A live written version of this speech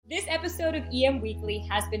This episode of EM Weekly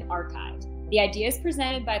has been archived. The ideas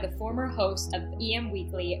presented by the former host of EM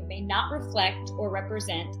Weekly may not reflect or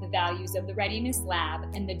represent the values of the Readiness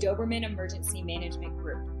Lab and the Doberman Emergency Management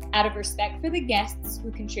Group. Out of respect for the guests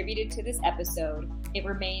who contributed to this episode, it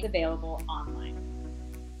remains available online.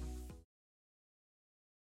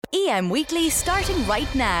 EM Weekly starting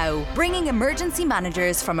right now, bringing emergency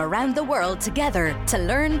managers from around the world together to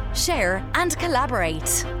learn, share, and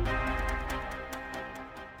collaborate.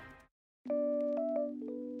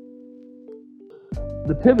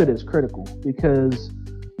 The pivot is critical because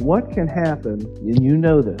what can happen, and you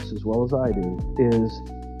know this as well as I do, is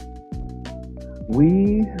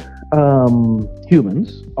we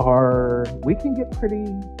humans we can get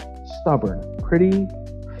pretty stubborn, pretty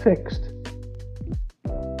fixed.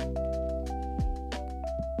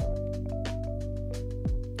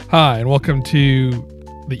 Hi, and welcome to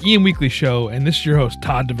the EM Weekly Show, and this is your host,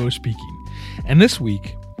 Todd DeVoe speaking. And this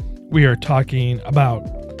week, we are talking about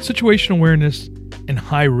situational awareness and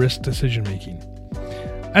high-risk decision-making.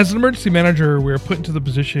 As an emergency manager, we are put into the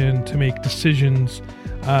position to make decisions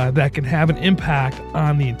that can have an impact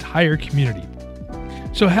on the entire community.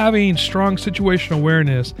 So having strong situational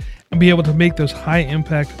awareness and be able to make those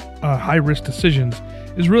high-impact, high-risk decisions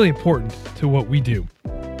is really important to what we do.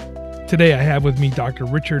 Today, I have with me Dr.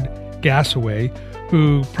 Richard Gassaway,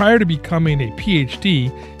 who prior to becoming a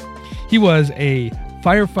PhD, he was a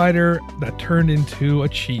firefighter that turned into a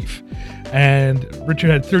chief. And Richard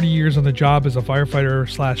had 30 years on the job as a firefighter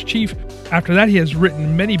 / chief. After that, he has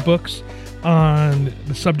written many books on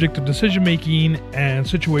the subject of decision-making and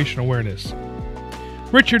situational awareness.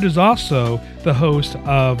 Richard is also the host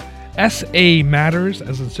of SA Matters,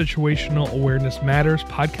 as in Situational Awareness Matters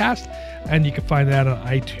podcast, and you can find that on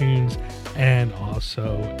iTunes and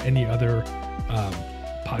also any other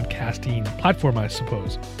podcasting platform, I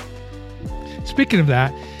suppose. Speaking of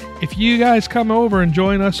that, if you guys come over and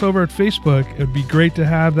join us over at Facebook, it would be great to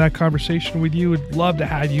have that conversation with you. We'd love to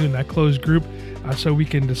have you in that closed group so we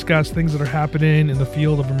can discuss things that are happening in the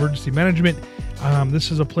field of emergency management.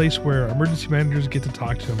 This is a place where emergency managers get to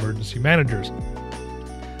talk to emergency managers.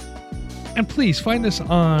 And please find us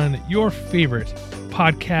on your favorite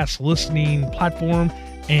podcast listening platform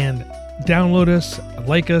and download us,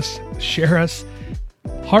 like us, share us.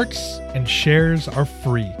 Hearts and shares are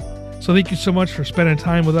free. So thank you so much for spending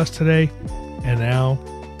time with us today. And now,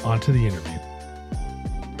 on to the interview.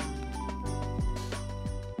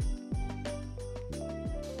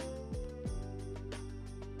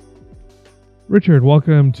 Richard,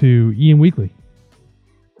 welcome to EM Weekly.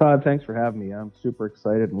 Todd, thanks for having me. I'm super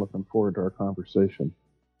excited and looking forward to our conversation.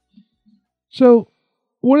 So,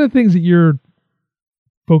 one of the things that you're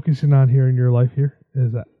focusing on here in your life here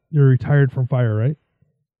is that you're retired from fire, right?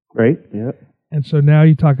 Right, yep. And so now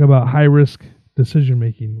you talk about high-risk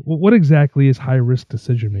decision-making. What exactly is high-risk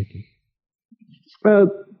decision-making?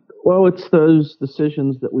 Well, it's those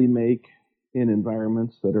decisions that we make in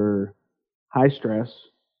environments that are high stress,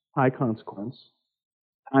 high consequence,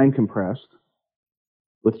 time compressed,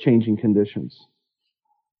 with changing conditions.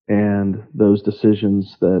 And those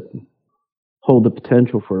decisions that hold the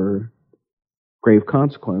potential for grave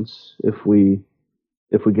consequence if we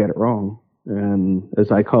get it wrong. And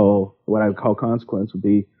what I call consequence would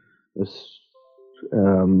be this,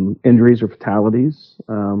 injuries or fatalities,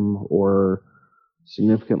 or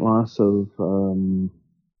significant loss of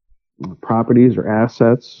properties or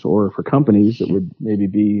assets, or for companies it would maybe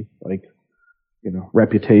be like,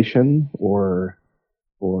 reputation or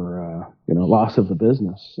loss of the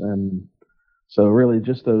business. And so really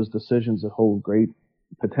just those decisions that hold great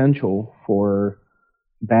potential for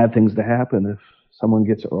bad things to happen if someone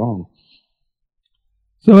gets it wrong.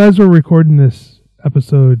 So as we're recording this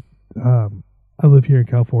episode, I live here in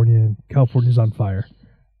California, and California's on fire,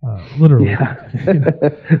 literally. Yeah.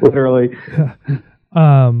 Literally.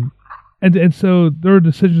 And so there are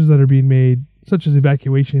decisions that are being made, such as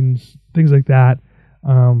evacuations, things like that.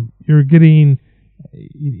 You're getting,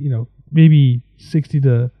 maybe 60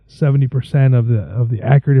 to 70% of the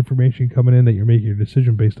accurate information coming in that you're making your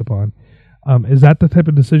decision based upon. Is that the type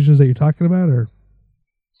of decisions that you're talking about, or?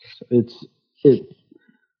 It's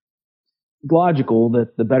logical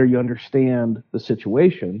that the better you understand the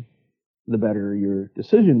situation, the better your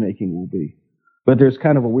decision making will be. But there's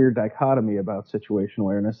kind of a weird dichotomy about situational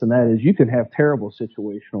awareness, and that is you can have terrible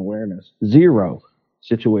situational awareness, zero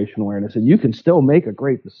situational awareness, and you can still make a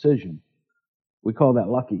great decision. We call that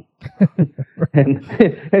lucky.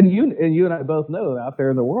 and you and I both know out there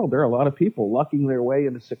in the world, there are a lot of people lucking their way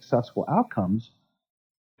into successful outcomes,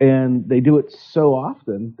 and they do it so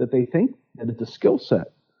often that they think that it's a skill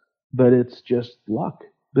set, but it's just luck.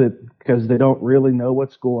 but because they don't really know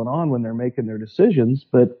what's going on when they're making their decisions,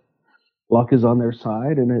 but luck is on their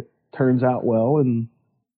side and it turns out well, and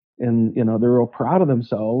they're real proud of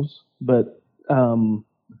themselves. But some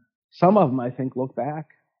of them, I think, look back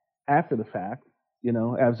after the fact,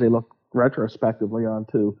 as they look retrospectively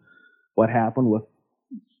onto what happened with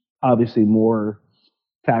obviously more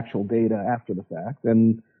factual data after the fact,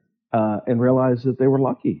 and realize that they were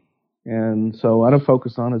lucky. And so what I'm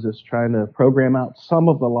focused on is just trying to program out some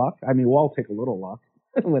of the luck. I mean, we'll all take a little luck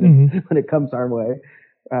when it comes our way,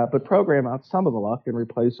 but program out some of the luck and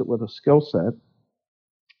replace it with a skill set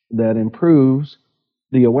that improves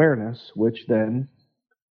the awareness, which then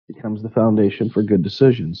becomes the foundation for good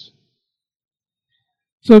decisions.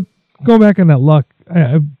 So going back on that luck,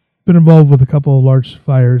 I've been involved with a couple of large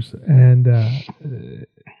fires, and the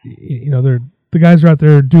guys are out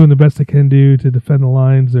there doing the best they can do to defend the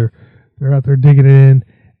lines. They're out there digging it in,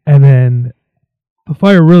 and then the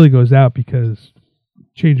fire really goes out because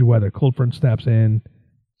change of weather, cold front snaps in,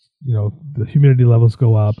 the humidity levels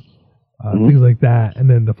go up, things like that, and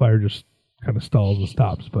then the fire just kind of stalls and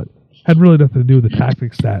stops. But had really nothing to do with the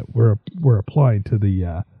tactics that we're applying to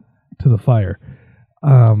the fire.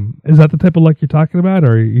 Is that the type of luck you're talking about,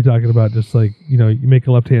 or are you talking about just like, you make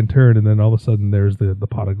a left-hand turn and then all of a sudden there's the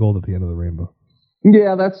pot of gold at the end of the rainbow?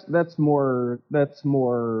 Yeah, that's more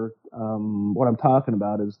what I'm talking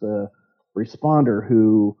about is the responder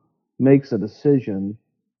who makes a decision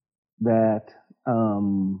that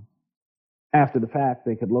after the fact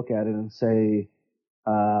they could look at it and say,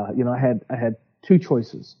 I had two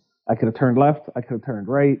choices. I could have turned left, I could have turned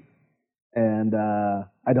right, and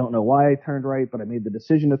I don't know why I turned right, but I made the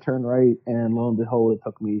decision to turn right, and lo and behold, it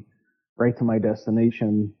took me right to my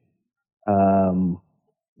destination.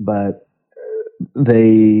 But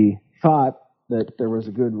they thought that there was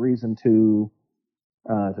a good reason to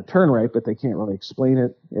turn right, but they can't really explain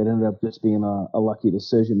it. It ended up just being a lucky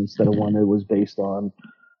decision instead of one that was based on,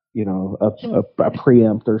 a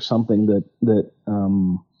preempt or something that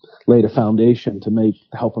laid a foundation to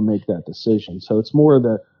help them make that decision. So it's more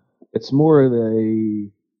the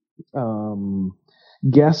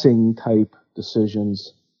guessing type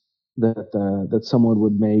decisions that someone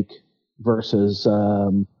would make versus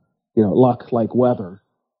luck like weather,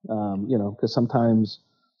 because sometimes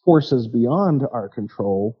forces beyond our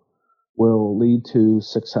control will lead to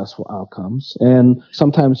successful outcomes, and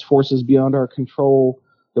sometimes forces beyond our control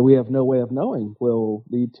that we have no way of knowing will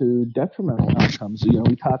lead to detrimental outcomes.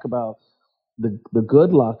 We talk about the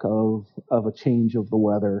good luck of a change of the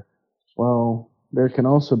weather. Well, there can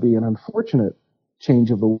also be an unfortunate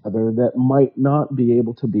change of the weather that might not be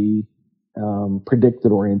able to be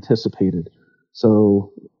predicted or anticipated.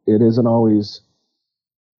 So it isn't always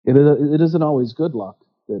good luck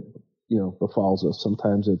that befalls us.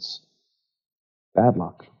 Sometimes it's bad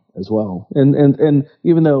luck as well. And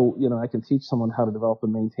even though I can teach someone how to develop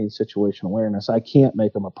and maintain situational awareness, I can't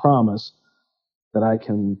make them a promise that I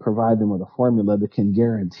can provide them with a formula that can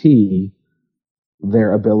guarantee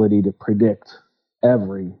their ability to predict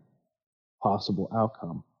every possible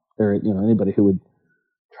outcome. Anybody who would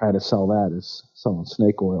try to sell that is selling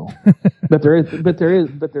snake oil. but there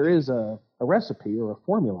is a recipe or a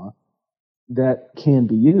formula that can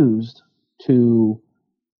be used to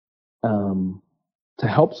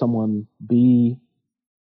help someone be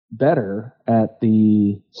better at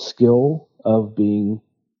the skill of being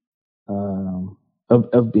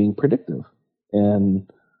predictive. And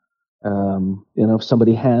if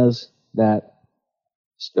somebody has that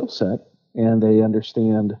skill set and they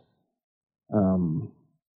understand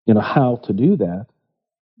how to do that,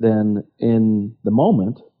 then in the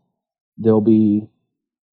moment they'll be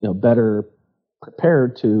better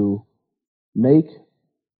prepared to make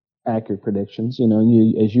accurate predictions.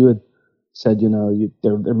 As you had said,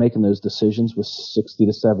 they're making those decisions with 60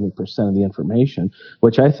 to 70% of the information,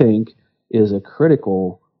 which I think is a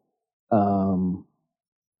critical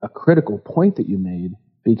point that you made,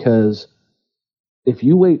 because if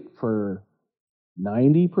you wait for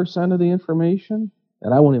 90% of the information,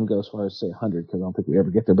 and I won't even go as far as say 100 because I don't think we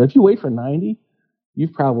ever get there, but if you wait for 90,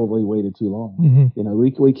 you've probably waited too long.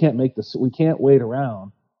 Mm-hmm. We can't make this. We can't wait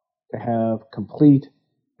around to have complete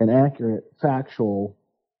and accurate, factual,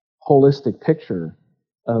 holistic picture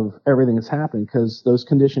of everything that's happening, because those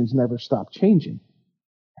conditions never stop changing.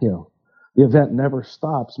 The event never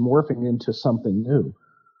stops morphing into something new.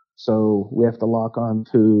 So we have to lock on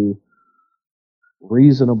to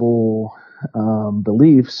reasonable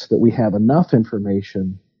beliefs that we have enough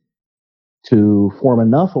information to form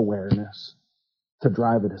enough awareness to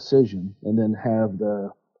drive a decision, and then have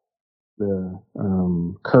the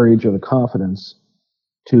courage or the confidence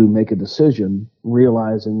to make a decision,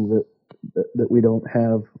 realizing that we don't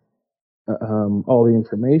have all the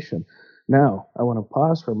information. Now, I want to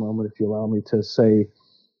pause for a moment, if you allow me to say,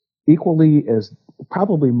 equally as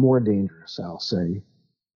probably more dangerous, I'll say,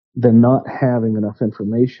 than not having enough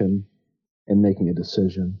information and making a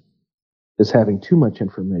decision is having too much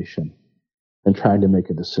information and trying to make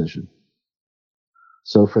a decision.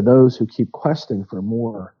 So for those who keep questing for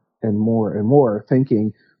more and more and more,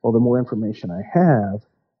 thinking, well, the more information I have,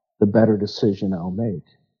 the better decision I'll make.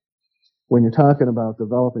 When you're talking about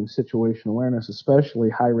developing situational awareness, especially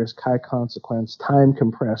high risk, high consequence, time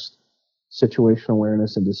compressed situational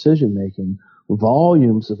awareness and decision making,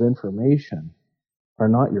 volumes of information are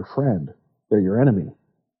not your friend, they're your enemy.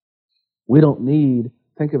 We don't need,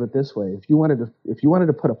 think of it this way, if you wanted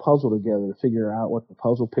to put a puzzle together to figure out what the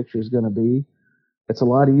puzzle picture is going to be, it's a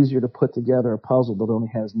lot easier to put together a puzzle that only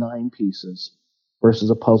has 9 pieces versus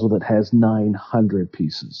a puzzle that has 900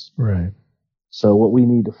 pieces. Right. So what we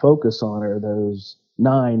need to focus on are those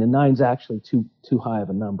 9, and 9's actually too high of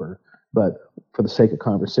a number, but for the sake of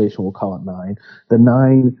conversation, we'll call it 9. The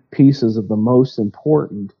 9 pieces of the most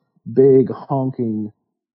important, big, honking,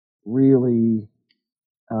 really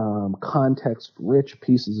context-rich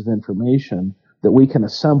pieces of information that we can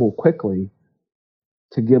assemble quickly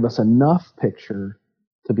to give us enough picture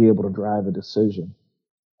to be able to drive a decision.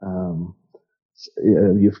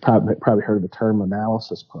 You've probably heard of the term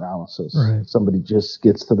analysis paralysis. Right. Somebody just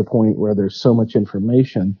gets to the point where there's so much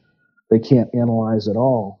information they can't analyze it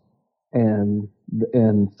all, and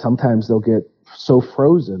sometimes they'll get so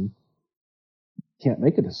frozen can't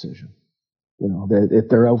make a decision. That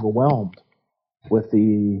they're overwhelmed with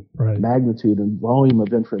the magnitude and volume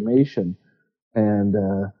of information, and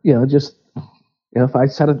if I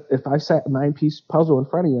sat a 9-piece puzzle in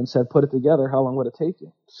front of you and said, put it together, how long would it take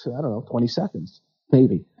you? So, I don't know, 20 seconds,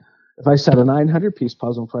 maybe. If I set a 900-piece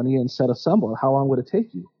puzzle in front of you and said, assemble it, how long would it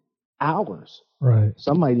take you? Hours. Right.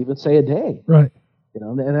 Some might even say a day. Right.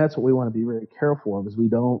 And that's what we want to be very careful of, is we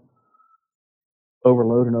don't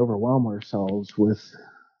overload and overwhelm ourselves with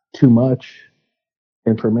too much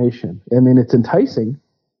information. I mean, it's enticing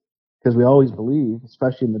because we always believe,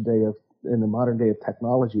 especially in the modern day of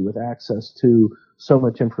technology with access to so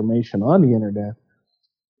much information on the internet,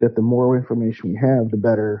 that the more information we have, the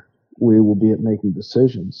better we will be at making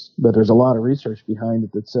decisions. But there's a lot of research behind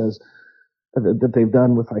it that says that they've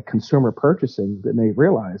done with like consumer purchasing, that they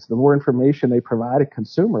realize the more information they provide a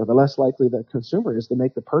consumer, the less likely that consumer is to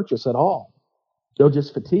make the purchase at all. They'll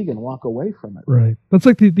just fatigue and walk away from it. Right. That's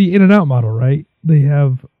like the In-N-Out model, right? They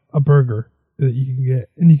have a burger that you can get,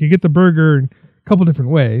 and you can get the burger in a couple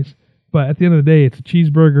different ways. But at the end of the day, it's a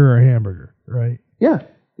cheeseburger or a hamburger, right? Yeah.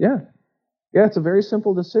 It's a very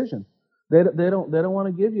simple decision. They don't want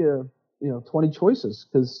to give you 20 choices,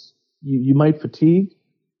 because you might fatigue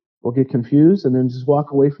or get confused and then just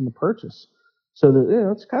walk away from the purchase. So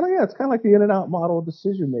that it's kind of like the In-N-Out model of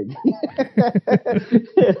decision making.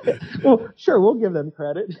 Well, sure, we'll give them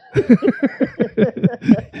credit.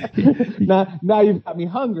 now you've got me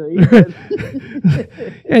hungry.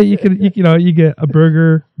 Yeah, you get a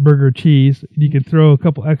burger, cheese. You can throw a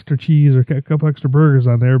couple extra cheese or a couple extra burgers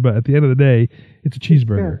on there, but at the end of the day, it's a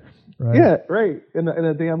cheeseburger. Yeah. Right? Yeah, right, and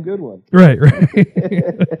a damn good one. Right.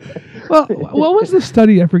 Well, what was the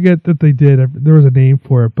study? I forget that they did. There was a name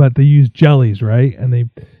for it, but they used jellies, right? And they,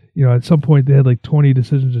 at some point they had like 20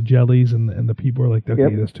 decisions of jellies, and the people were like,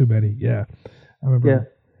 okay, that's too many. Yeah, I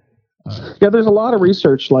remember. Yeah, there's a lot of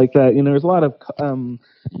research like that. There's a lot of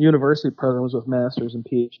university programs with master's and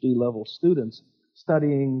PhD level students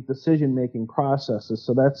studying decision-making processes.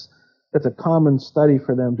 So that's a common study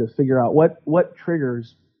for them to figure out what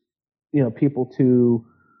triggers people to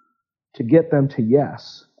get them to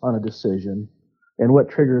yes on a decision, and what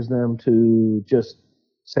triggers them to just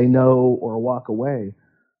say no or walk away.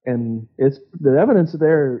 And the evidence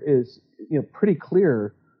there is pretty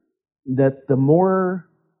clear that the more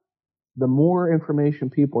information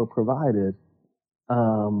people are provided,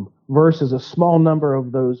 versus a small number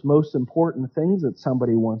of those most important things that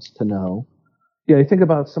somebody wants to know. You think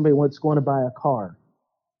about somebody what's going to buy a car.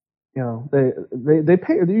 They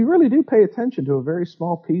pay. You really do pay attention to a very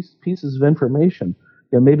small pieces of information.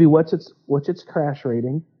 Maybe what's its crash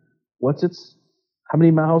rating, how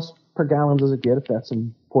many miles per gallon does it get, if that's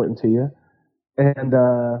important to you, and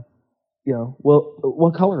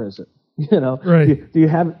what color is it? Right. Do you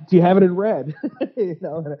have it in red?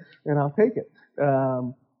 And I'll take it.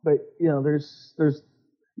 But there's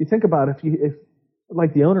you think about if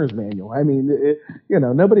like the owner's manual. I mean,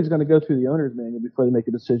 nobody's going to go through the owner's manual before they make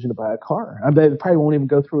a decision to buy a car. They probably won't even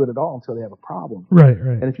go through it at all until they have a problem. Right.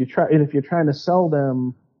 And if you're trying to sell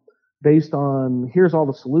them based on here's all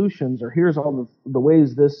the solutions or here's all the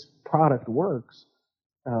ways this product works,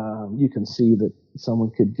 you can see that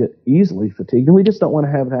someone could get easily fatigued. And we just don't want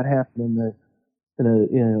to have that happen in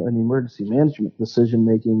the emergency management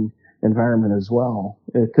decision-making environment as well.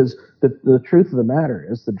 Because the truth of the matter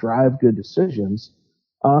is, to drive good decisions,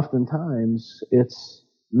 oftentimes it's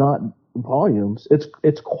not volumes,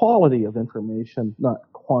 it's quality of information, not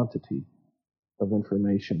quantity of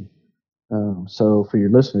information. So for your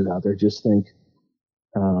listeners out there, just think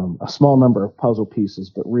a small number of puzzle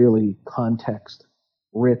pieces, but really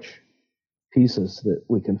context-rich pieces that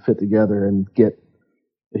we can fit together and get,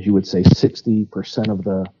 as you would say, 60% of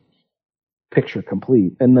the picture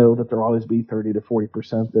complete, and know that there'll always be 30 to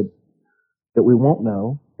 40% that we won't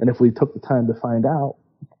know. And if we took the time to find out,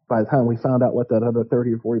 by the time we found out what that other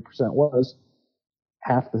 30 or 40% was,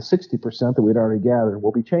 half the 60% that we'd already gathered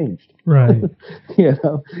will be changed. Right.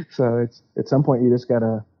 So it's at some point you just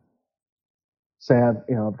gotta say,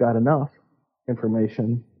 I've got enough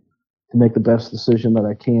information to make the best decision that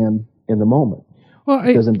I can in the moment. Well,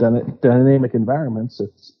 because in dynamic environments,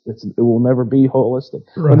 it will never be holistic.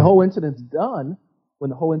 Right. When the whole incident's done,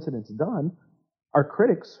 our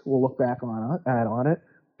critics will look back on it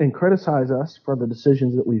and criticize us for the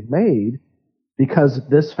decisions that we've made, because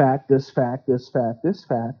this fact,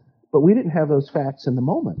 but we didn't have those facts in the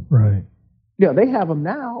moment. Right. They have them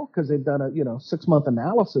now because they've done a 6-month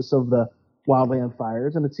analysis of the wildland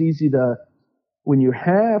fires, and it's easy to, when you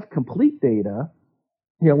have complete data,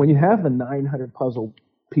 when you have the 900 puzzle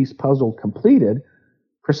completed,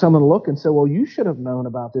 for someone to look and say, well, you should have known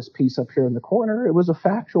about this piece up here in the corner. It was a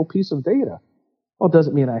factual piece of data. Well, it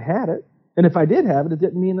doesn't mean I had it. And if I did have it, it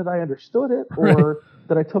didn't mean that I understood it or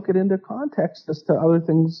that I took it into context as to other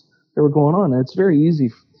things that were going on. And it's very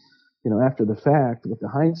easy, after the fact, with the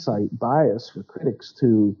hindsight bias for critics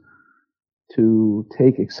to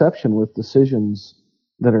take exception with decisions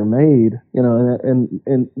that are made,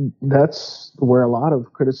 and that's where a lot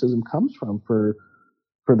of criticism comes from for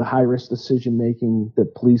the high risk decision making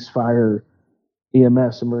that police, fire,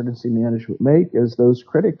 EMS, emergency management make, is those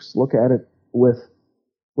critics look at it with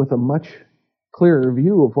a much clearer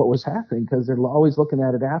view of what was happening, because they're always looking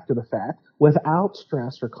at it after the fact without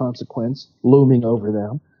stress or consequence looming over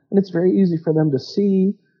them. And it's very easy for them to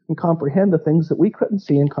see and comprehend the things that we couldn't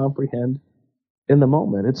see and comprehend in the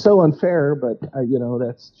moment. It's so unfair, but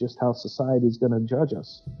that's just how society is going to judge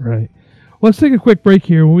us. Right. Well, let's take a quick break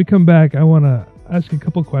here. When we come back, I want to ask you a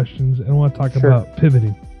couple questions and I want to talk about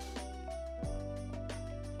pivoting.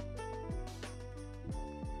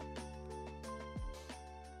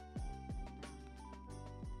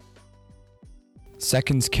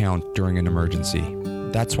 Seconds count during an emergency.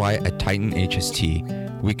 That's why at Titan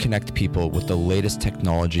HST, we connect people with the latest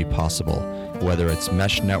technology possible, whether it's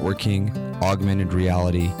mesh networking, augmented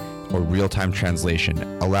reality, or real-time translation,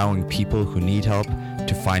 allowing people who need help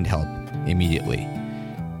to find help immediately.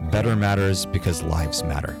 Better matters because lives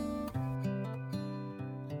matter.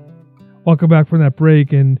 Welcome back from that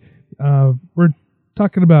break, and we're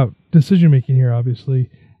talking about decision-making here, obviously.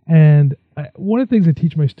 And one of the things I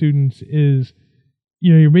teach my students is,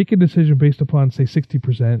 you're making a decision based upon, say,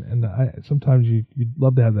 60%, and sometimes you'd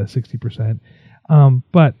love to have that 60%.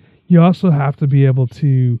 But you also have to be able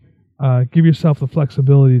to give yourself the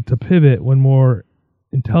flexibility to pivot when more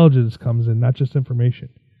intelligence comes in, not just information.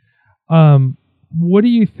 What do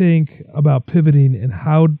you think about pivoting, and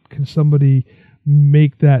how can somebody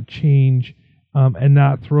make that change and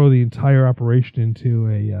not throw the entire operation into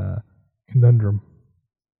a conundrum?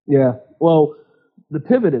 Yeah, well, the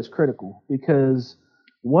pivot is critical, because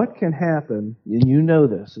what can happen, and you know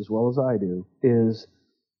this as well as I do, is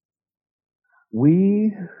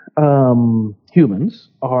we humans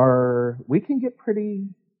we can get pretty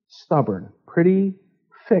stubborn, pretty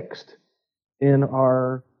fixed in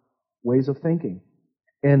our ways of thinking.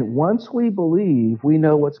 And once we believe we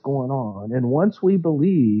know what's going on, and once we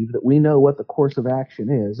believe that we know what the course of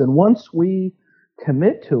action is, and once we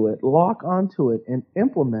commit to it, lock onto it, and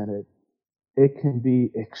implement it, it can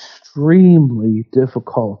be extremely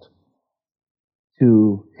difficult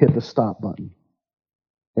to hit the stop button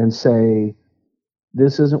and say,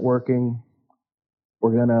 this isn't working.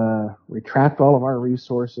 We're going to retract all of our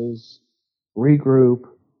resources, regroup,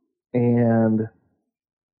 and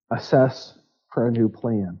assess for a new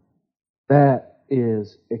plan. That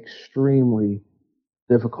is extremely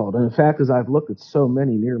difficult. And in fact, as I've looked at so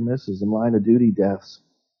many near misses and line of duty deaths,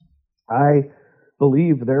 I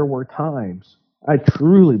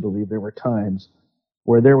truly believe there were times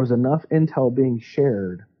where there was enough intel being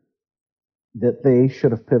shared that they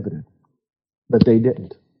should have pivoted, but they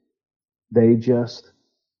didn't. They just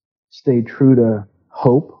stayed true to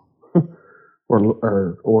hope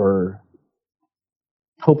or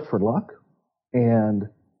hope for luck. And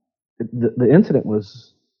the incident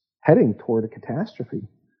was heading toward a catastrophe.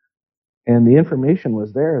 And the information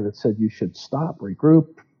was there that said you should stop,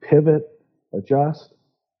 regroup, pivot, adjust,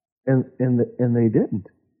 and they didn't.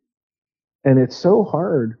 And it's so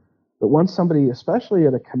hard that once somebody, especially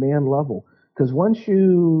at a command level, because once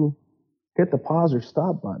you hit the pause or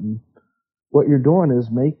stop button, what you're doing is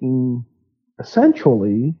making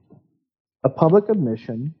essentially a public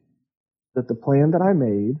admission that the plan that I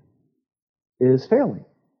made is failing.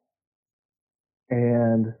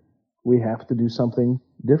 And we have to do something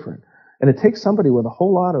different. And it takes somebody with a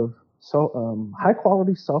whole lot of high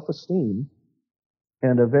quality self-esteem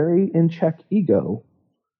and a very in-check ego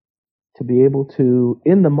to be able to,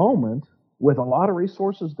 in the moment, with a lot of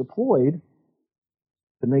resources deployed,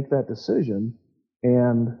 to make that decision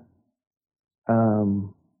and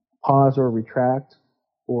pause or retract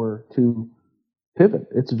or to pivot.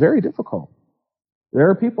 It's very difficult. There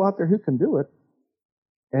are people out there who can do it,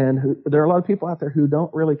 and there are a lot of people out there who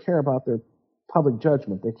don't really care about their public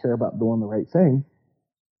judgment. They care about doing the right thing.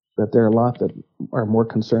 But there are a lot that are more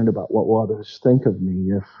concerned about what will others think of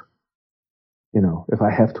me if I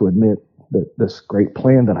have to admit that this great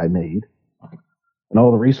plan that I made and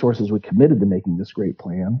all the resources we committed to making this great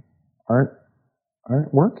plan aren't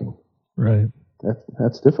working. Right.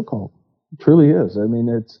 That's difficult. It truly is. I mean,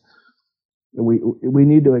 we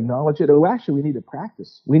need to acknowledge it. Oh, actually, we need to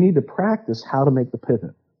practice. We need to practice how to make the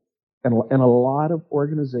pivot. And a lot of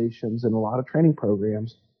organizations and a lot of training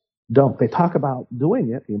programs don't. They talk about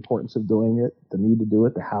doing it, the importance of doing it, the need to do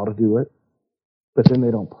it, the how to do it, but then they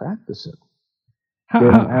don't practice it. They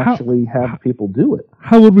don't actually have people do it.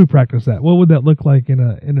 How would we practice that? What would that look like in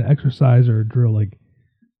an exercise or a drill? Like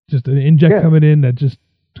just an inject coming in that just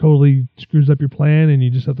totally screws up your plan and you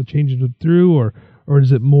just have to change it through, or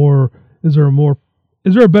is it more? Is there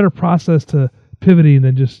a better process to pivoting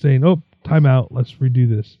than just saying, "Oh, time out, let's redo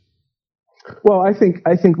this"? Well, I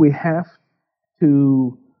think we have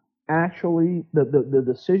to actually the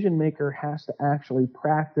decision maker has to actually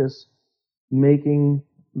practice making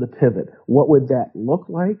the pivot. What would that look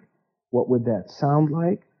like? What would that sound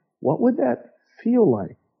like? What would that feel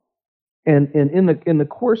like? And in the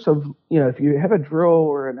course of, if you have a drill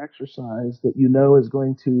or an exercise that is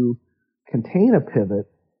going to contain a pivot,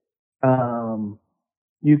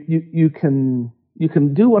 you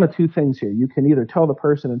can do one of two things here. You can either tell the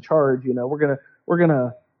person in charge, we're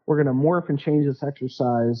gonna morph and change this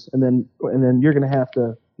exercise, and then you're gonna have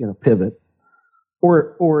to pivot,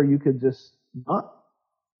 or you could just not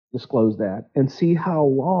disclose that and see how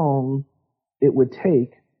long it would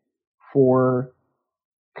take for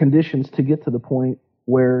conditions to get to the point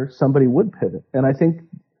where somebody would pivot. And I think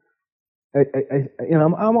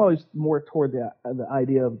I'm always more toward the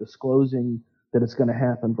idea of disclosing that it's going to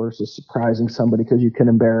happen versus surprising somebody, because you can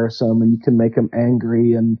embarrass them and you can make them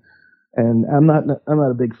angry, and I'm not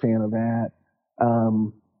a big fan of that.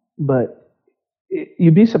 But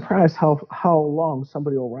you'd be surprised how long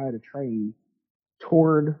somebody will ride a train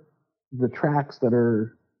toward the tracks that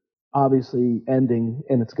are obviously ending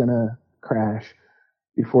and it's going to crash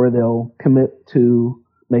before they'll commit to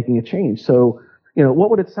making a change. So,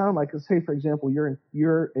 what would it sound like? Let's say, for example,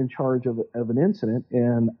 you're in charge of an incident,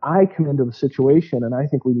 and I come into the situation and I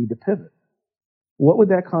think we need to pivot. What would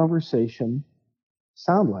that conversation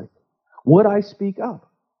sound like? Would I speak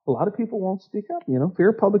up? A lot of people won't speak up. Fear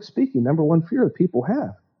of public speaking, number one fear that people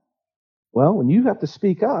have. Well, when you have to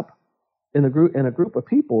speak up in a group of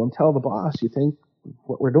people and tell the boss you think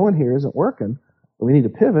what we're doing here isn't working, and we need to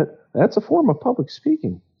pivot, that's a form of public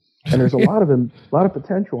speaking. And there's a lot of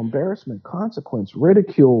potential embarrassment, consequence,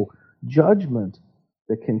 ridicule, judgment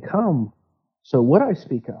that can come. So would I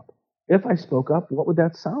speak up? If I spoke up, what would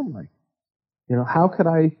that sound like? How could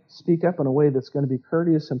I speak up in a way that's going to be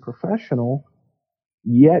courteous and professional,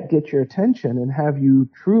 yet get your attention and have you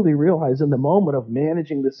truly realize in the moment of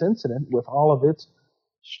managing this incident with all of its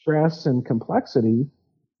stress and complexity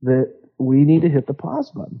that we need to hit the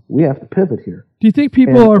pause button. We have to pivot here. Do you think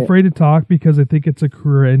people are afraid to talk because they think it's a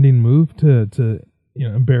career-ending move to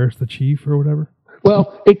embarrass the chief or whatever?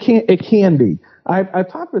 Well, it can be. I've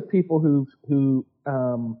talked with people who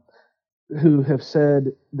have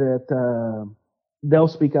said that they'll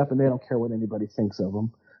speak up and they don't care what anybody thinks of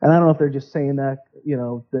them. And I don't know if they're just saying that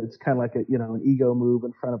that it's kind of like an ego move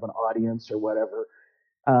in front of an audience or whatever.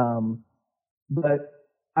 But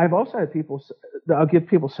I've also had people. I'll give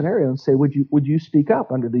people a scenario and say, "Would you speak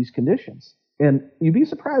up under these conditions?" And you'd be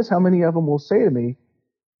surprised how many of them will say to me,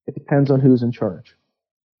 "It depends on who's in charge."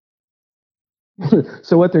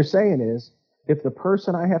 So what they're saying is, if the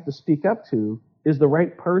person I have to speak up to is the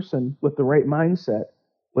right person with the right mindset,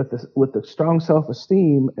 with the strong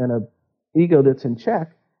self-esteem and a ego that's in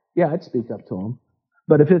check, yeah, I'd speak up to them.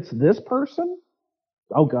 But if it's this person,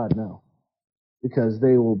 oh God, no, because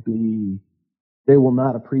they will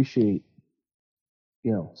not appreciate,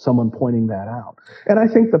 someone pointing that out. And I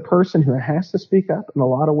think the person who has to speak up, in a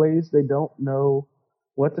lot of ways, they don't know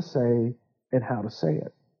what to say and how to say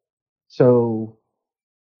it. So,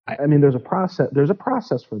 I mean, there's a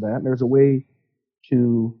process for that. And there's a way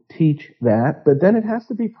to teach that, but then it has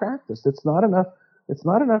to be practiced. It's not enough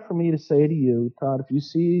for me to say to you, Todd, if you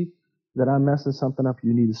see that I'm messing something up,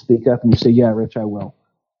 you need to speak up. And you say, yeah, Rich, I will.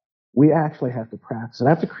 We actually have to practice. I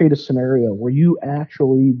have to create a scenario where you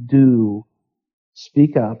actually do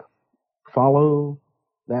speak up, follow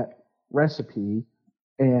that recipe,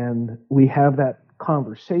 and we have that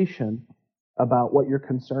conversation about what your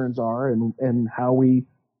concerns are and how we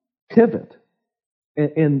pivot.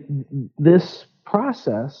 And this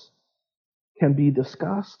process can be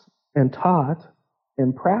discussed and taught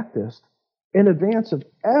and practiced in advance of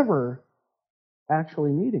ever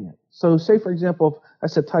actually needing it. So say, for example, if I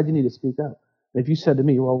said, Todd, you need to speak up. And if you said to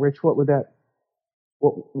me, well, Rich, what would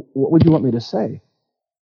you want me to say?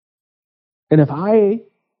 And if I,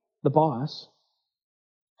 the boss,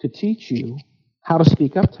 could teach you how to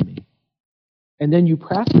speak up to me, and then you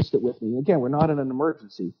practiced it with me, again, we're not in an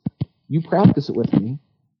emergency. You practice it with me,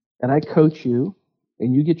 and I coach you,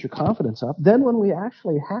 and you get your confidence up. Then when we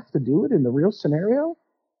actually have to do it in the real scenario,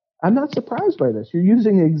 I'm not surprised by this. You're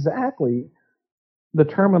using exactly the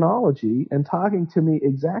terminology and talking to me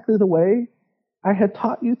exactly the way I had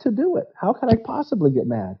taught you to do it. How could I possibly get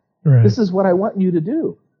mad? Right. This is what I want you to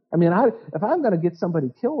do. I mean, if I'm going to get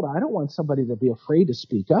somebody killed, I don't want somebody to be afraid to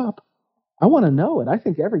speak up. I want to know it. I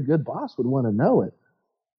think every good boss would want to know it.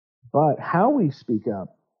 But how we speak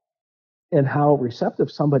up and how receptive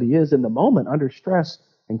somebody is in the moment under stress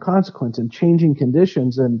and consequence and changing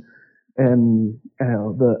conditions and the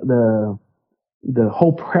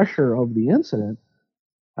whole pressure of the incident,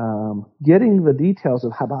 getting the details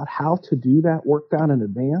about how to do that work down in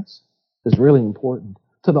advance is really important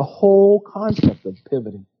to the whole concept of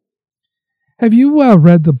pivoting. Have you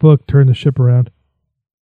read the book Turn the Ship Around?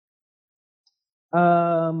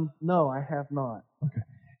 No, I have not. Okay.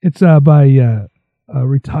 It's by a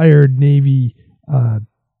retired Navy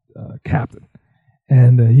captain,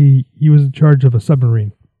 and he was in charge of a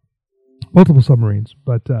submarine, multiple submarines,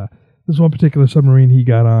 but this one particular submarine he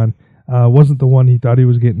got on wasn't the one he thought he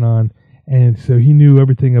was getting on, and so he knew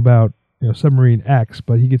everything about submarine X,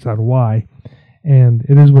 but he gets on Y, and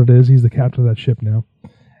it is what it is. He's the captain of that ship now,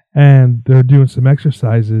 and they're doing some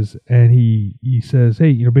exercises, and he says,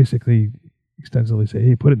 hey, basically extensively say,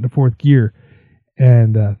 hey, put it in the fourth gear,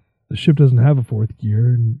 and the ship doesn't have a fourth gear,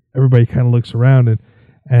 and everybody kind of looks around,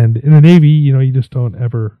 and in the Navy, you just don't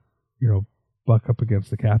ever, buck up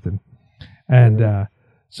against the captain, and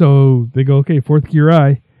so they go, okay, fourth gear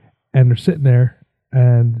I, and they're sitting there,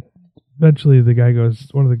 and eventually the guy goes,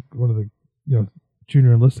 one of the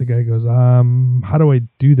junior enlisted guy goes, how do I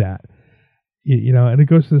do that? And it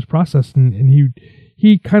goes through this process, and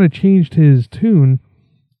he kind of changed his tune,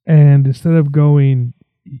 and instead of going,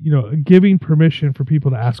 giving permission for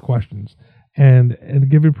people to ask questions, and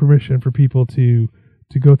giving permission for people to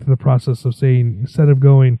go through the process of saying, instead of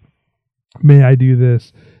going, may I do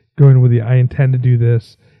this, going with the I intend to do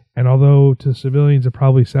this. And although to civilians it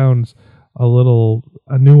probably sounds a little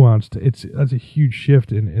nuanced, that's a huge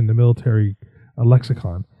shift in the military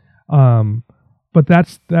lexicon. But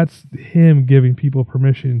that's him giving people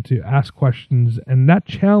permission to ask questions and not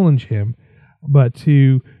challenge him, but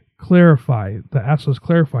to ask those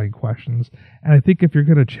clarifying questions. And I think if you're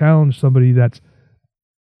going to challenge somebody that's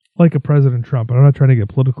like a President Trump, and I'm not trying to get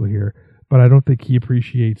political here, but I don't think he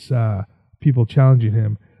appreciates people challenging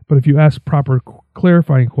him. But if you ask proper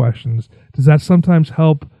clarifying questions, does that sometimes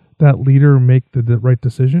help that leader make the right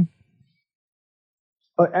decision?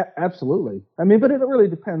 Oh, absolutely. I mean, but it really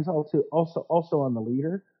depends also on the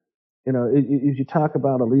leader. If you talk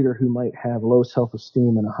about a leader who might have low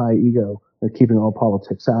self-esteem and a high ego, and keeping all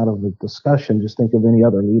politics out of the discussion, just think of any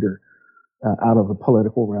other leader out of the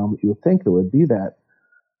political realm that you would think that would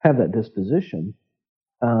have that disposition.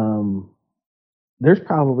 There's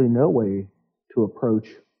probably no way to approach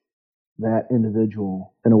that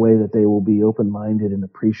individual in a way that they will be open-minded and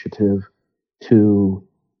appreciative to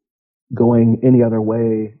going any other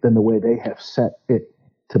way than the way they have set it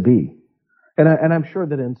to be. And I'm sure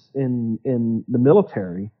that in the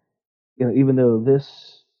military, even though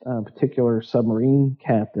this particular submarine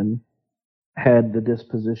captain had the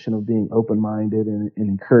disposition of being open-minded and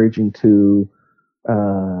encouraging to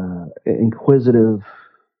inquisitive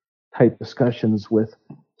type discussions with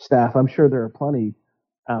staff. I'm sure there are plenty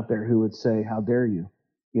out there who would say, "How dare you?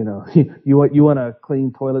 You know, you want to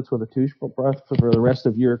clean toilets with a toothbrush for the rest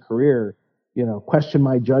of your career? You know, question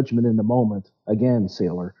my judgment in the moment again,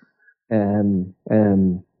 sailor." And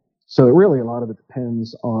so it really, a lot of it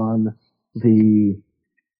depends on the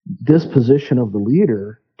disposition of the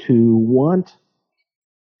leader to want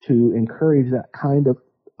to encourage that kind of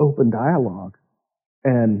open dialogue.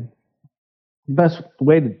 And the best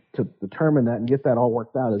way to determine that and get that all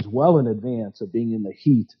worked out is well in advance of being in the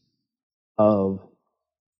heat of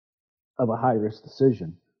a high risk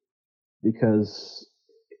decision. Because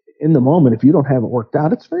in the moment, if you don't have it worked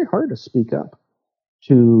out, it's very hard to speak up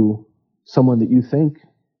to someone that you think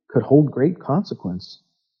could hold great consequence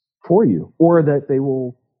for you, or that they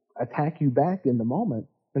will attack you back in the moment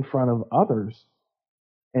in front of others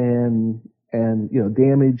and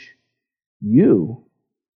damage you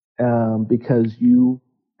because you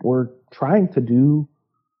were trying to do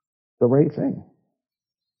the right thing.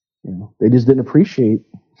 They just didn't appreciate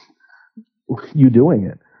you doing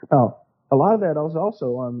it. Now, a lot of that is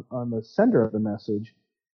also on the sender of the message,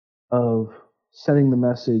 of sending the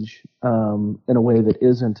message in a way that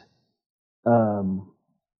isn't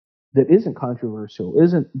controversial,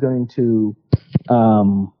 isn't going to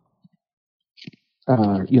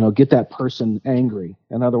get that person angry.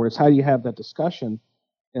 In other words, how do you have that discussion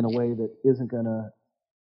in a way that isn't going to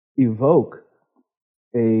evoke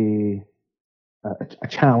a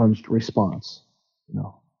challenged response?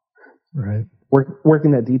 Right.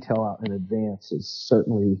 Working that detail out in advance is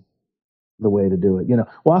certainly the way to do it.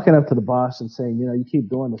 Walking up to the boss and saying, you keep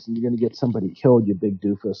doing this and you're going to get somebody killed, you big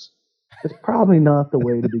doofus. It's probably not the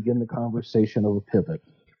way to begin the conversation of a pivot.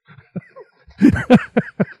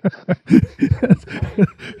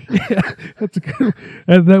 That's a good.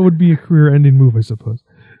 That would be a career-ending move, I suppose.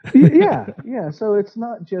 Yeah. So it's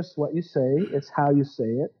not just what you say; it's how you say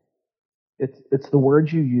it. It's the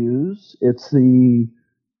words you use. It's the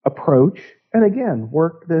approach. And again,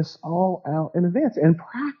 work this all out in advance and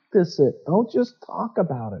practice it. Don't just talk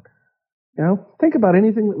about it. Think about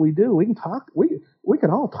anything that we do. We can talk. We can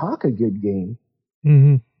all talk a good game.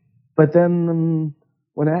 Mm-hmm. But then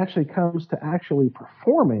when it actually comes to actually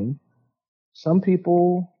performing, some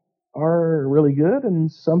people are really good,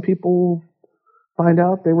 and some people find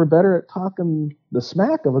out they were better at talking the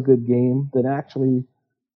smack of a good game than actually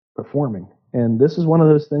performing. And this is one of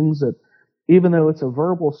those things that, even though it's a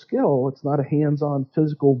verbal skill, it's not a hands-on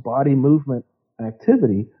physical body movement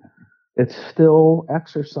activity. It's still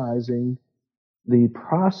exercising the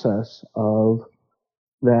process of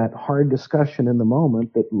that hard discussion in the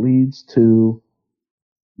moment that leads to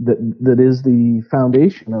that is the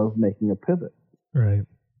foundation of making a pivot. Right.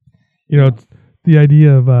 It's the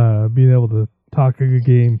idea of being able to talk a good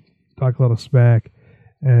game, talk a lot of smack,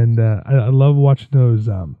 and I love watching those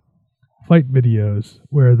fight videos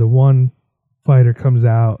where the one fighter comes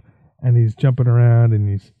out and he's jumping around and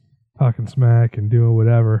he's talking smack and doing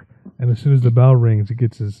whatever, and as soon as the bell rings, he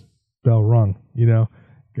gets his bell rung.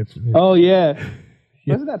 Oh yeah.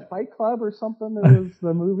 Wasn't that Fight Club or something? That was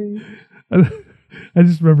the movie. I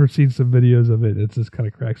just remember seeing some videos of it. It just kind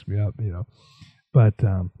of cracks me up, But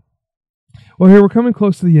well, here we're coming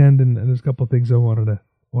close to the end, and there's a couple of things I wanted to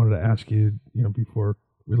ask you, before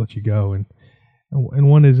we let you go. And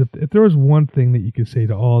one is, if there was one thing that you could say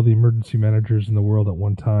to all the emergency managers in the world at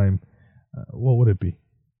one time, what would it be?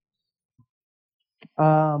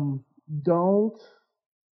 Don't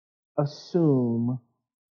assume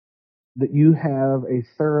that you have a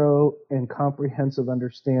thorough and comprehensive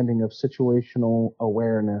understanding of situational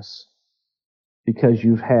awareness because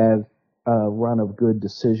you've had a run of good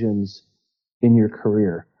decisions in your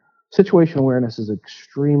career. Situational awareness is an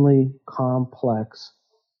extremely complex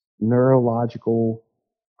neurological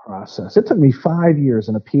process. It took me 5 years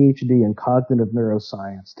and a PhD in cognitive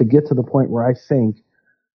neuroscience to get to the point where I think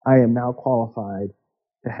I am now qualified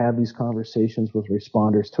to have these conversations with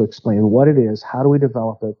responders to explain what it is, how do we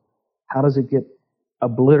develop it, how does it get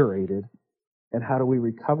obliterated, and how do we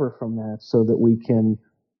recover from that so that we can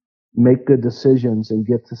make good decisions and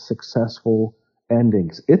get to successful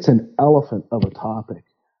endings. It's an elephant of a topic.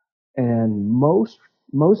 And most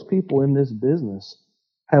people in this business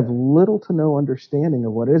have little to no understanding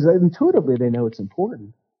of what it is. Intuitively, they know it's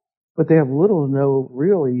important, but they have little to no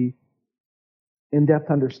really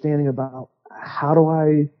in-depth understanding about how do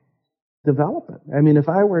I develop it. I mean,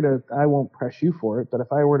 I won't press you for it, but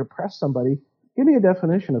if I were to press somebody, give me a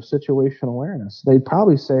definition of situational awareness, they'd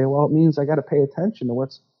probably say, well, it means I got to pay attention to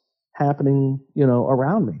what's happening,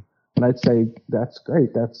 around me. And I'd say, that's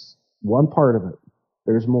great. That's one part of it.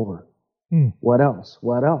 There's more. What else?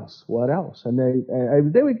 What else? What else? And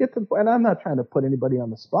they would get to, and I'm not trying to put anybody on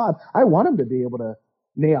the spot. I want them to be able to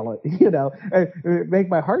nail it, and make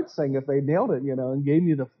my heart sing if they nailed it, and gave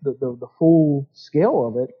me the full scale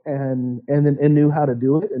of it, and knew how to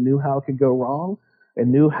do it, and knew how it could go wrong,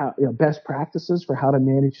 and knew how, best practices for how to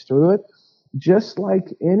manage through it, just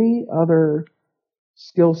like any other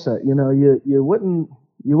skill set. You wouldn't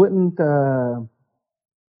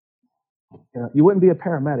be a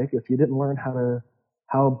paramedic if you didn't learn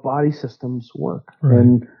how body systems work. Right.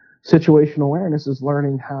 And situational awareness is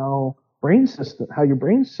learning how your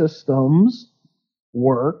brain systems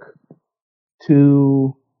work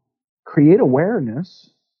to create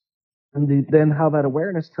awareness, and then how that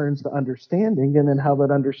awareness turns to understanding, and then how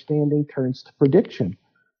that understanding turns to prediction.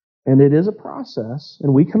 And it is a process,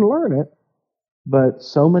 and we can learn it, but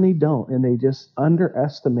so many don't, and they just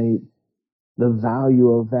underestimate the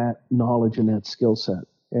value of that knowledge and that skill set.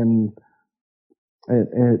 And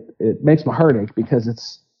it makes my heart ache, because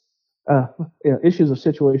it's issues of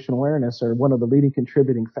situational awareness are one of the leading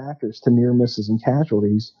contributing factors to near misses and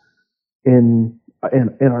casualties in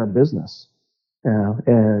our business.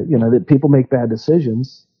 That people make bad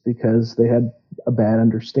decisions because they had a bad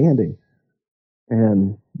understanding,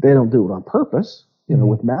 and they don't do it on purpose,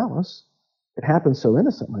 with malice. It happens so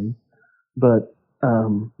innocently, but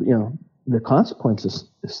the consequences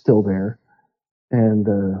is still there. And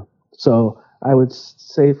so I would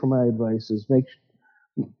say, for my advice, is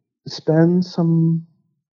spend some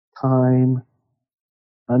time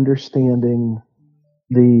understanding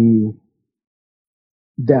the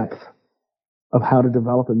depth of how to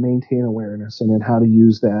develop and maintain awareness, and then how to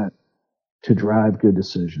use that to drive good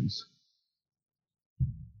decisions.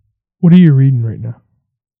 What are you reading right now?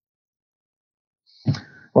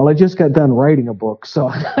 Well, I just got done writing a book, so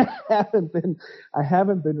I haven't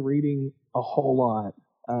been reading a whole lot.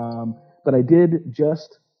 But I did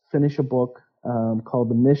just finish a book called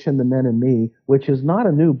The Mission, the Men and Me, which is not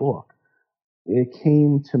a new book. It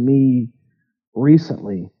came to me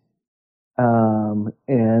recently,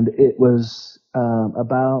 and it was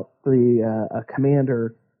about a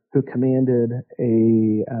commander who commanded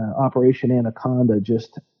a Operation Anaconda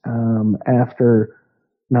just after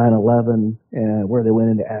 9/11, where they went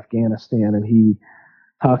into Afghanistan, and he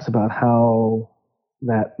talks about how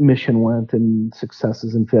that mission went, and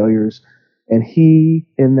successes and failures. And he,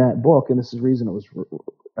 in that book, and this is the reason it was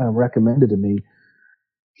recommended to me,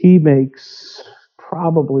 he makes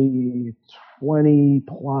probably 20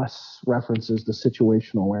 plus references to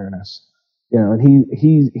situational awareness. And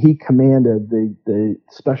he commanded the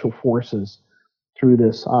special forces through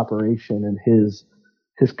this operation, and his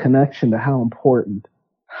connection to how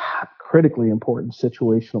critically important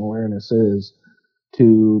situational awareness is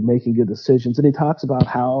to making good decisions. And he talks about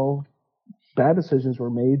how bad decisions were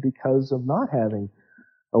made because of not having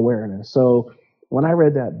awareness. So when I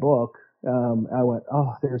read that book, I went,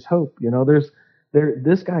 oh, there's hope.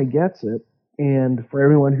 This guy gets it. And for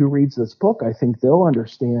everyone who reads this book, I think they'll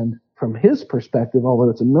understand from his perspective, although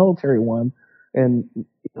it's a military one, and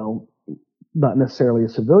not necessarily a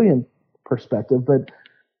civilian perspective, but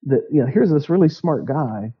that here's this really smart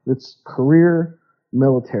guy that's career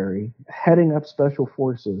military, heading up special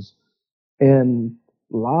forces, and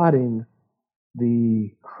lauding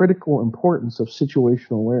the critical importance of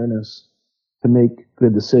situational awareness to make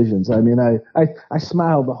good decisions. I mean, I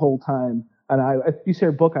smiled the whole time. And if you say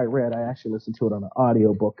a book I read, I actually listened to it on an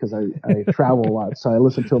audio book, because I travel a lot. So I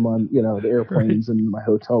listened to them on, the airplanes and my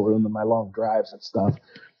hotel room and my long drives and stuff.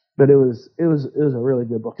 But it was a really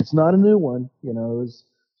good book. It's not a new one. It's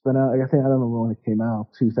been out, I don't know when it came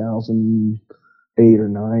out, 2008 or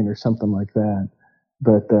 9 or something like that.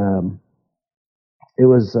 But it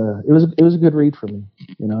was a good read for me.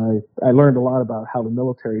 I learned a lot about how the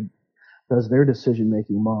military does their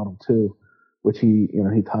decision-making model too, which he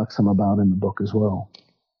talks some about in the book as well.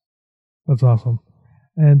 That's awesome.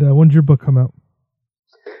 And when did your book come out?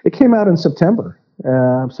 It came out in September.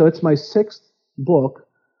 So it's my 6th book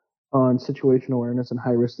on situational awareness and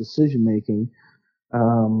high-risk decision-making.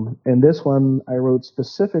 And this one I wrote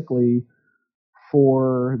specifically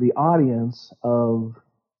for the audience of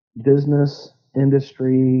business,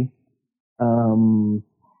 industry. I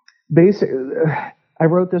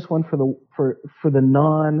wrote this one for the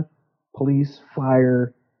non-police,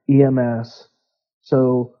 fire, EMS.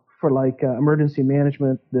 So for emergency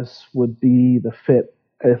management, this would be the fit.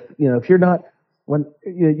 If you're not, when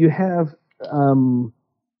you have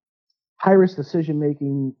high risk decision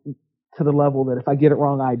making to the level that if I get it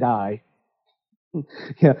wrong, I die.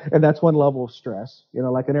 And that's one level of stress.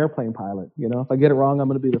 Like an airplane pilot. If I get it wrong, I'm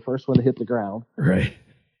going to be the first one to hit the ground. Right.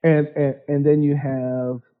 And then you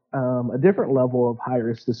have a different level of high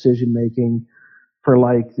risk decision making for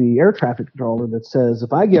like the air traffic controller that says,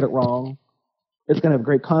 if I get it wrong, it's going to have a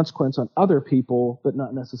great consequence on other people, but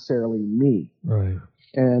not necessarily me. Right.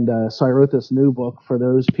 And so I wrote this new book for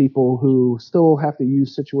those people who still have to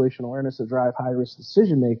use situational awareness to drive high risk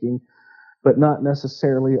decision making, but not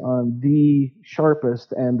necessarily on the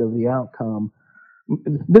sharpest end of the outcome.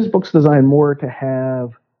 This book's designed more to have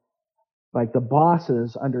like the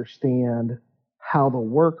bosses understand how the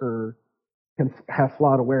worker can have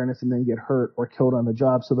flawed awareness and then get hurt or killed on the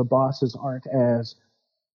job. So the bosses aren't as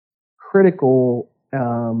critical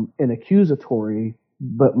and accusatory,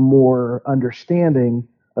 but more understanding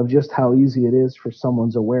of just how easy it is for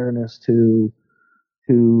someone's awareness to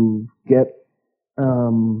get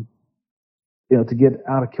to get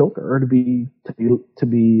out of kilter or to be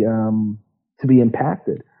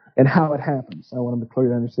impacted, and how it happens. I want them to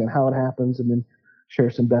clearly understand how it happens, and then share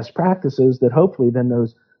some best practices that hopefully then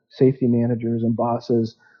those safety managers and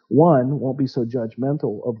bosses, one, won't be so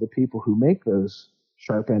judgmental of the people who make those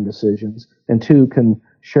sharp end decisions, and two, can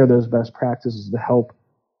share those best practices to help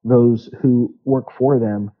those who work for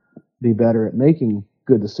them be better at making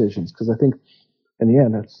good decisions. Because I think in the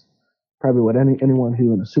end, that's probably what anyone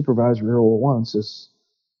who in a supervisory role wants, is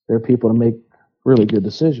their people to make really good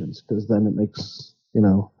decisions, because then it makes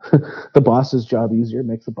the boss's job easier, it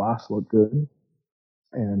makes the boss look good,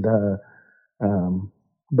 and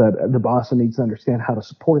but the boss needs to understand how to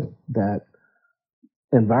support that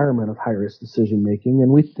environment of high risk decision making.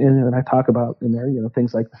 And I talk about in there,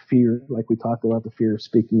 things like the fear, like we talked about the fear of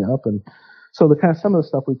speaking up. And so some of the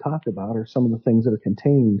stuff we talked about are some of the things that are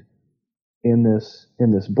contained in this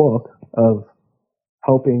book of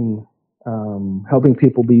helping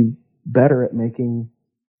people be better at making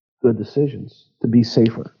good decisions, to be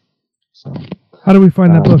safer. So how do we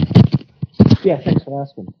find that book? Yeah, thanks for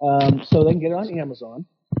asking. So they can get it on Amazon,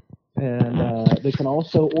 and they can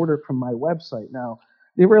also order from my website. Now,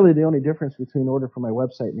 really the only difference between order from my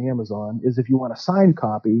website and Amazon is if you want a signed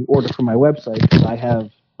copy, order from my website, because I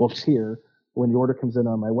have books here. When the order comes in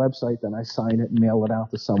on my website, then I sign it and mail it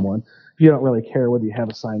out to someone. If you don't really care whether you have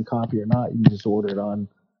a signed copy or not, you just order it on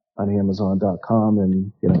Amazon.com,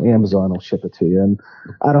 and Amazon will ship it to you. And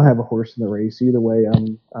I don't have a horse in the race either way.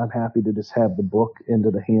 I'm happy to just have the book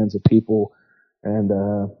into the hands of people. And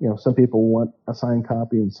some people want a signed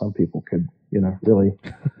copy, and some people could really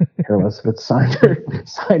care less if it's signed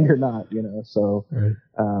or not. So right.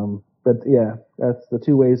 But yeah, that's the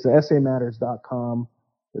two ways. The SAMatters.com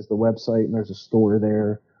is the website, and there's a store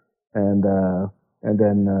there, and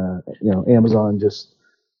then Amazon, just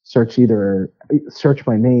search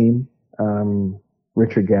my name,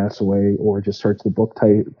 Richard Gassaway, or just search the book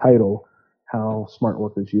title, How Smart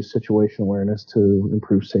Workers Use Situational Awareness to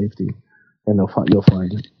Improve Safety, and you'll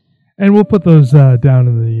find it. And we'll put those down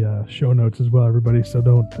in the show notes as well, everybody. So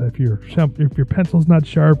don't, if your pencil's not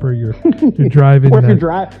sharp, or you're driving, or if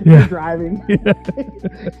you're driving,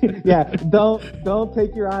 yeah, don't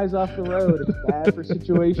take your eyes off the road. It's bad for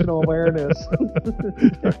situational awareness.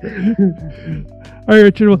 All right,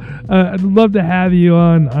 Richard. Well, I'd love to have you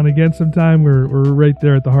on again sometime. We're right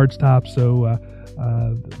there at the hard stop. So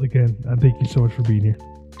again, thank you so much for being here.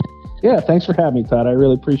 Yeah, thanks for having me, Todd. I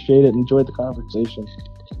really appreciate it and enjoyed the conversation.